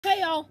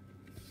Hey y'all!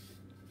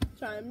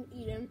 Sorry, I'm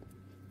eating.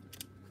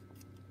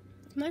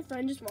 My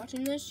friend is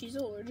watching this. She's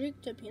allergic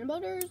to peanut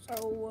butter,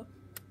 so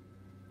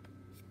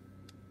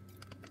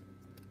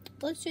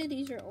let's say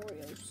these are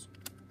Oreos.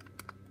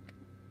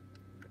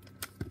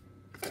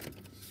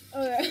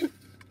 Okay.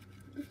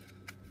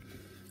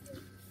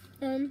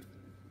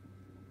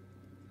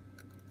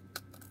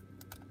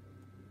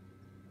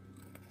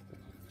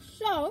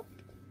 So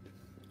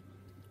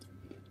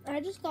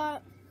I just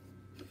got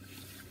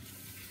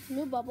a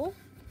new bubble.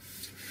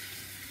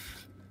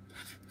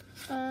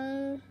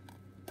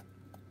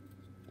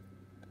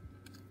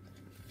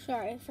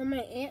 Sorry, from my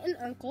aunt and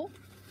uncle,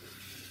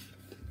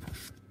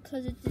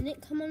 because it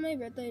didn't come on my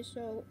birthday,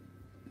 so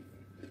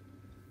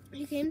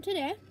he came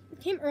today. It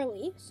came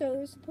early, so it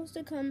was supposed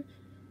to come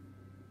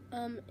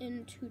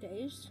in 2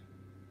 days.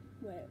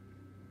 But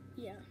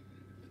yeah.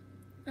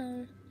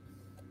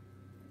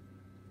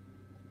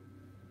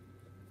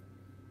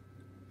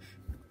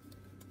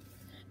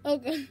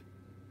 Okay.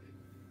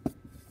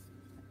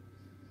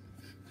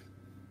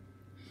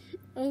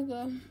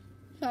 Okay.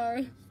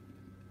 Sorry.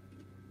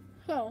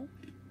 So.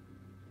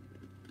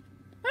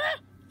 Ah!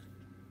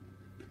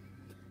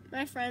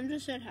 My friend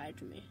just said hi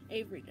to me.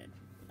 Avery did.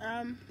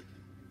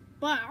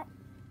 But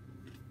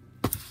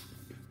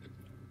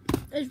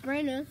it's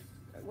brand new.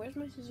 Where's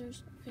my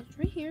scissors? It's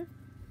right here.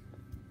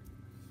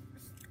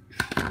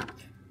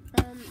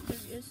 There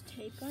is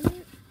tape on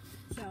it.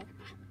 So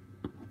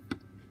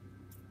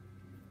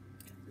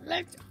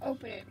let's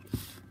open it.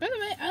 By the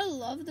way, I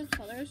love the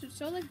colors. It's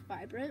so like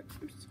vibrant.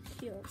 It's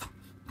cute.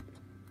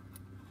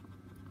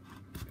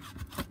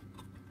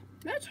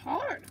 That's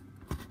hard.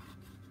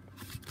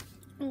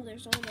 Oh,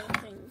 there's all the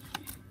things.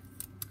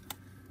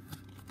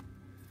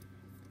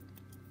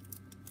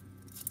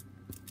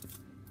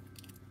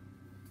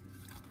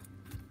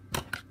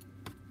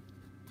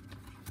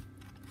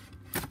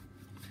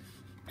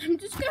 I'm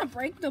just gonna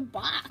break the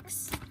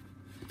box.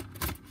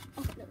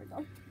 Okay, there we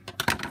go.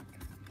 I'm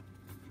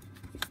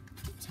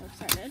so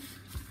excited.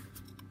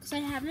 Because I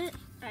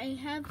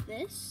have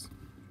this,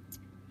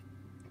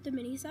 the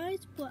mini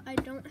size, but I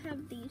don't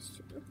have these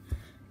two.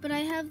 But I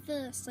have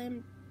the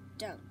Slam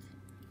Dunk.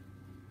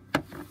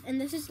 And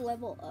this is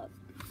Level Up.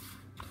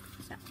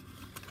 So,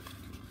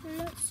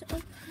 let's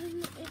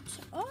open it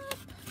up.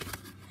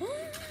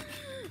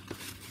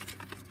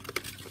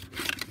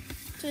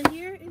 So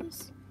here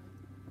is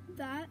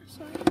that.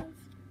 So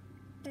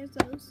there's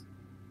those.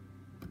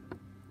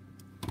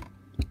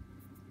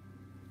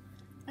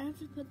 I have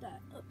to put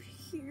that up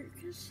here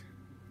because,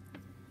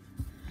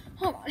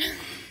 hold on.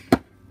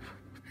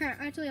 Here,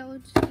 actually I'll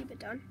just keep it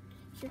down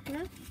here for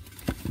now.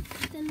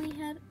 Then we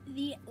have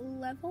the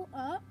Level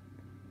Up.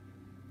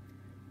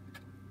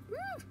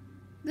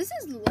 This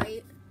is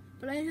light,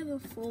 but I have a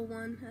full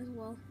one as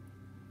well.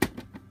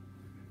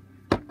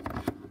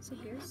 So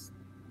here's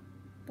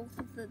both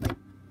of the,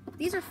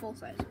 these are full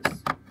sizes,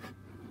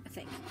 I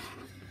think.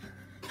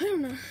 I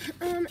don't know.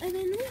 And then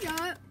we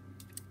got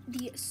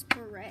the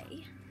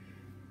spray.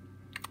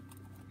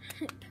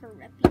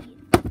 Preppy.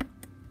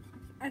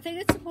 I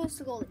think it's supposed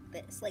to go like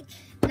this, like,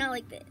 not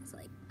like this,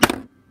 like,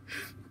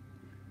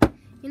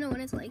 you know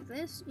when it's like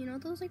this, you know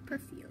those like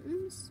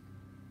perfumes?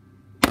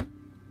 I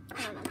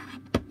don't know.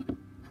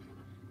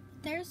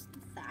 There's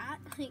that.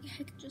 Like,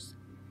 I could just,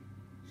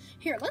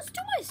 here, let's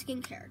do my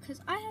skincare, because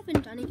I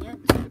haven't done it yet.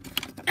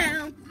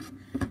 Ow.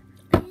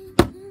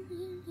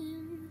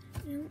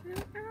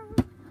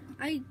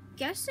 I'm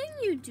guessing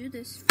you do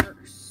this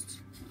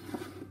first.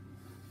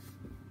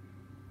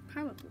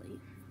 Probably.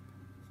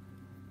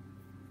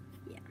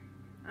 Yeah.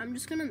 I'm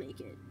just gonna make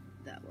it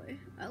that way.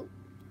 Oh.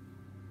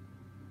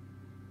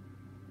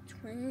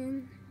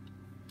 Twin.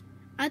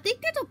 I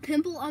think there's a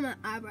pimple on my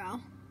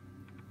eyebrow.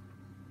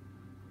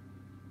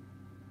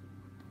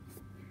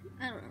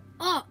 I don't know.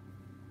 Oh!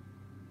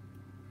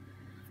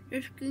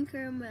 There's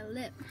skincare on my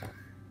lip.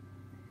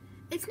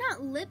 It's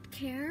not lip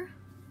care.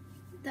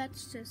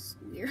 That's just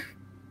weird.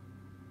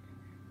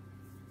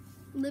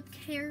 Lip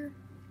care.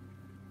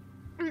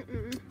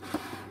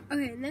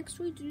 Okay, next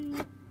we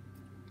do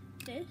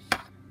this.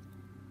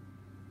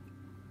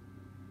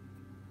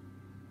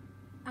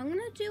 I'm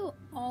gonna do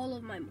all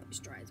of my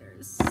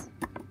moisturizers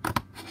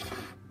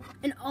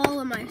and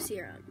all of my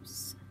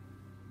serums.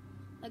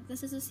 Like,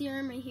 this is a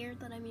serum right here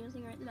that I'm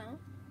using right now.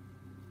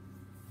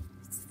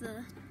 It's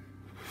the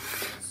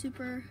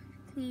Super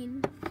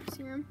Clean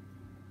Serum.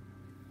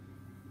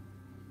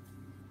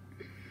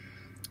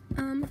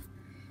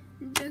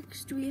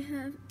 Next we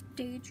have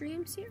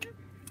Daydream Serum.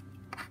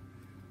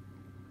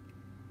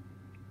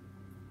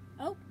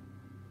 Oh.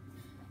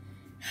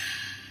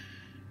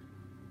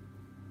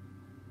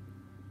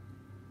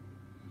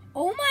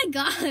 Oh my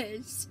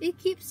gosh! It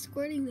keeps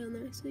squirting down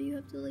there, so you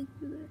have to like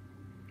do that.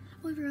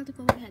 Oh, I forgot to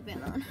put my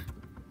headband on.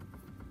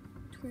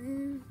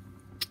 Twin.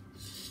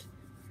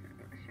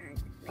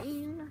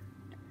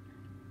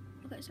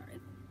 Okay, sorry.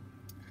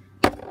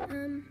 So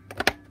I'm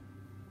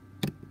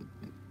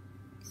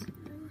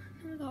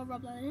gonna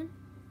rub that in.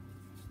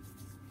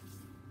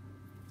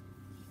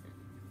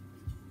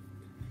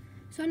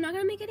 So So I'm not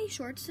gonna make any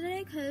shorts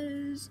today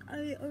because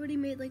I already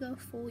made like a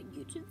full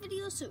YouTube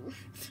video, so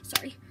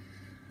sorry.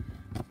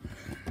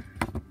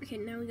 Okay,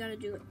 now we gotta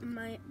do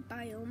my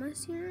Bioma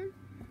serum.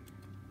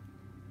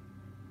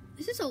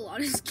 This is a lot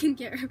of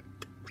skincare.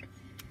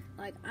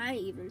 Like, I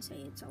even say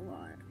it's a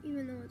lot,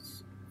 even though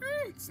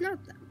it's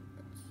not that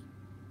much.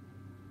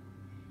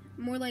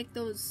 More like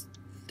those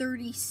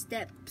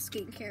 30-step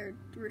skincare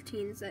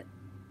routines that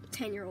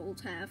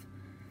 10-year-olds have.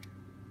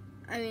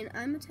 I mean,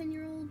 I'm a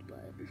 10-year-old,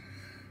 but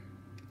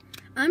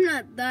I'm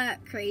not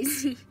that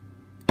crazy.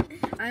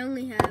 I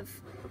only have,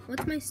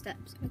 what's my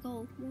steps? I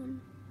go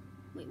 1,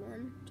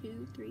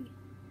 2, 3,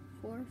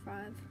 4,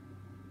 5,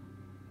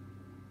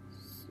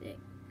 6,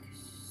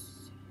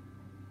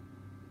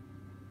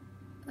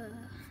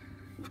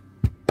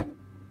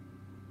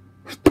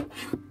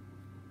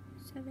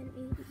 7,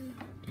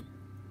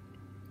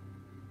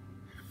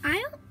 8,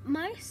 9.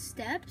 My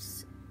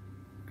steps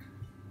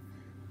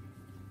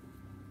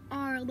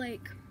are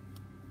like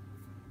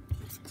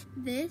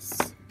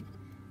this,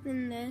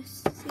 then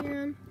this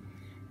serum,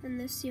 then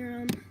this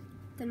serum,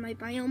 then my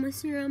Bioma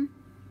serum,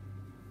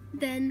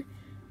 then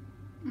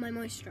my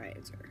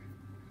moisturizer.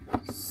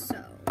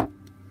 So,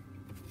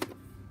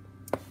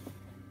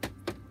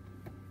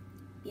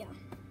 yeah.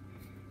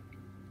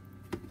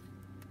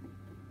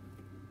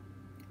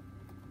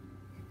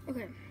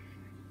 Okay.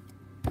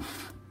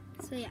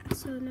 So yeah,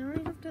 so now I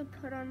have to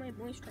put on my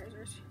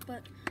moisturizers,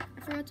 but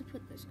I forgot to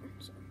put this on,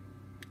 so.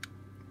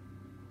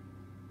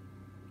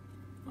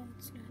 Oh,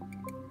 it's not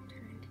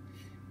turned.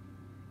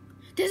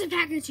 There's a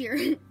package here.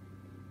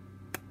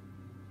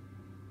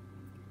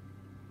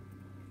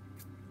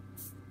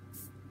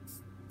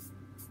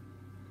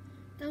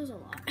 That was a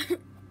lot.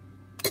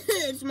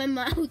 It's my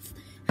mouth.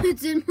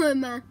 It's in my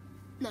mouth.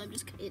 No, I'm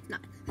just kidding. It's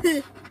not.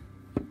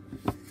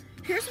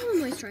 Here's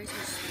some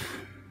moisturizers.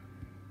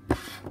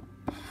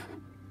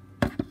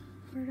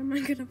 Where am I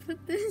gonna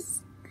put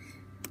this?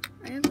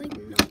 I have like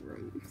no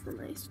room for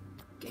my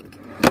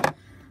skincare.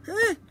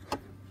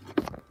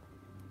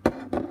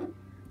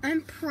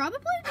 I'm probably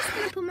just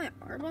gonna put my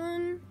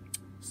Arbonne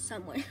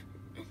somewhere.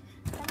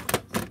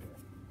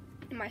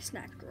 In my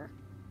snack drawer.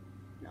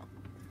 No.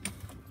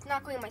 It's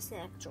not going in my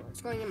snack drawer.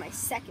 It's going in my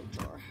second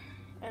drawer.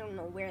 I don't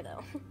know where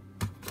though.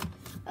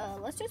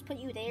 Let's just put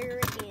you there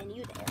and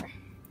you there.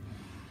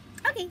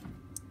 Okay.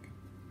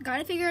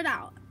 Gotta figure it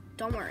out.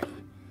 Don't worry.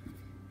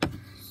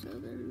 So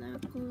then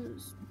that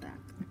goes back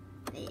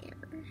there.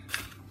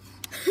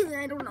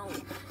 I don't know.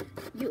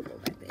 You go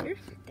back there.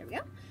 There we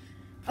go.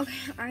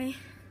 Okay, I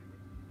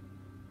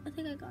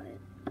think I got it.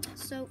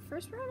 So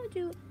first we're gonna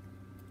do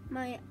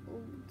my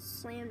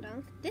Slam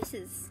Dunk. This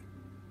is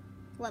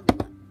level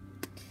up.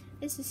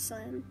 This is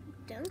Slam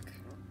Dunk.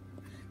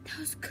 That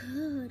was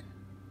good.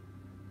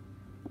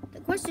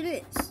 The question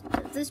is,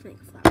 does this make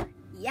a flower?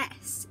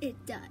 Yes,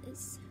 it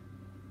does.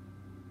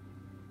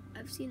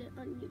 I've seen it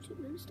on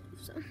YouTube and stuff,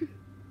 so.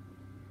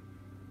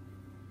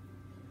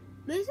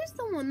 This is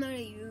the one that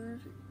I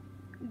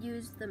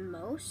use the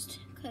most,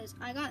 because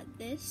I got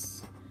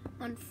this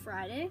on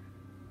Friday,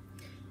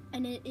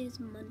 and it is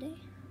Monday.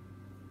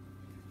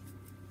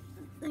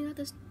 I got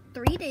this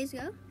 3 days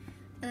ago,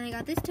 and I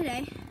got this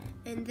today,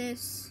 and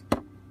this,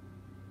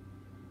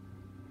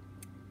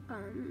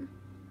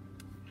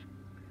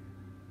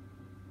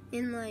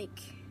 in like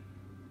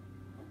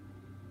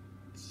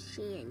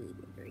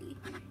January.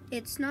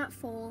 It's not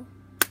full.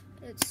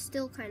 It's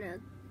still kind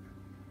of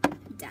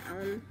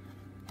down.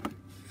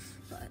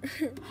 But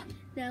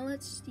now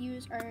let's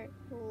use our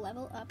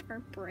Level Up, our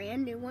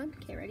brand new one.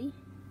 Okay, ready?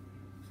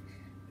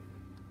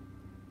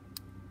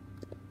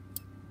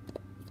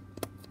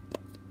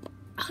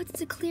 Oh, it's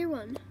a clear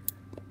one.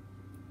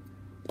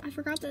 I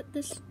forgot that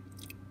this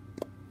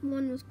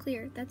one was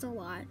clear. That's a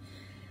lot.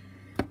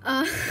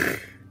 I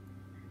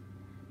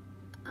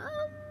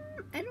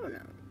don't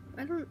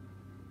know.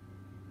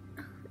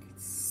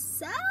 It's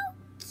so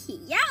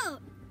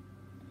cute.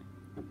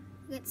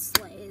 It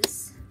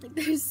slays. Like,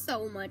 there's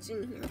so much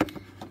in here.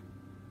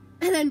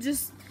 And then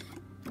just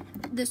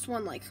this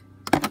one, like,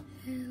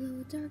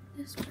 hello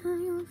darkness, my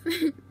old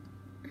friend.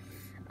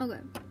 Okay.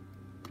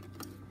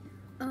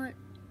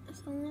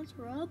 So let's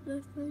rub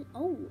this thing.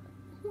 Oh,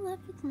 that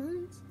looks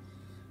nice.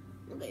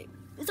 Okay.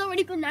 It's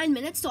already been 9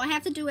 minutes, so I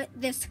have to do it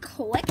this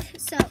quick.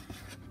 So,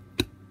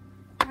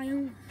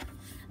 Bioma.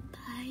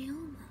 I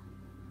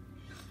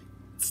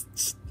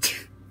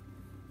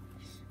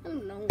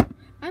don't know.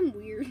 I'm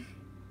weird.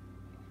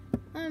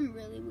 I'm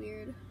really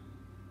weird.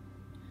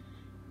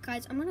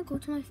 Guys, I'm gonna go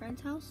to my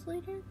friend's house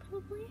later,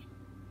 probably.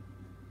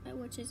 I'm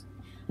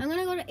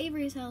gonna go to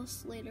Avery's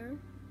house later.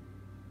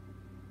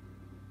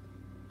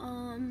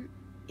 And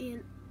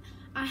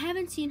I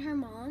haven't seen her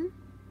mom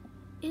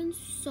in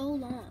so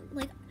long.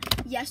 Like,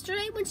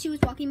 yesterday when she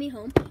was walking me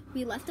home,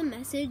 we left a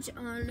message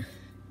on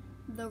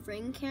the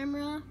Ring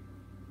camera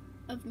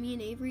of me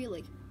and Avery,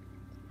 like,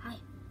 hi,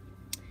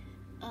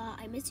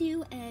 I miss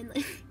you, and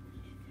like,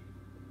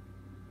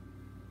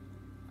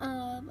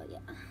 but yeah,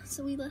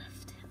 so we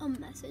left a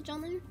message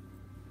on there.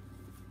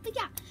 But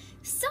yeah,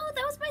 so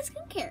that was my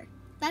skincare.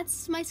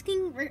 that's my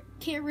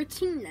skincare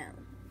routine now.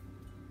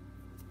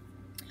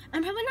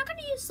 I'm probably not going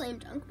to use Slam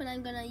Dunk, but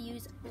I'm going to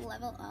use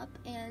Level Up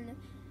and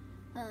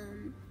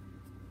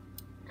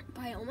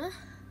Bioma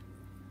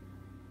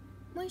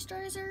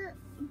moisturizer.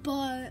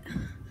 But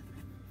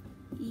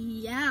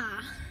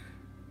yeah,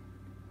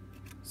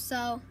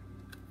 so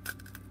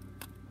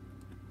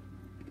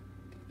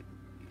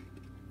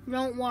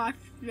don't watch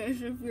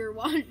this if you're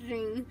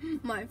watching,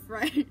 my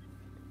friend.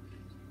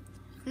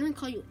 I'm going to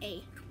call you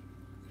A.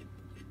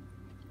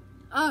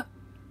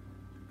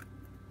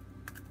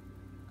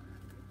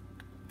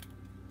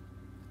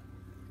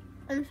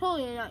 I'm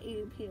totally not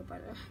eating peanut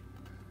butter.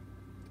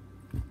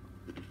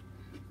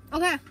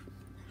 Okay,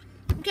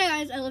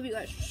 guys, I love you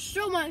guys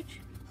so much.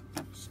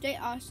 Stay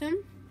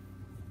awesome.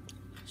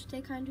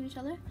 Stay kind to each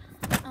other.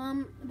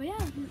 But yeah,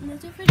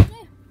 that's it for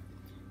today.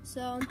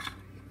 So,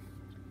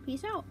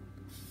 peace out.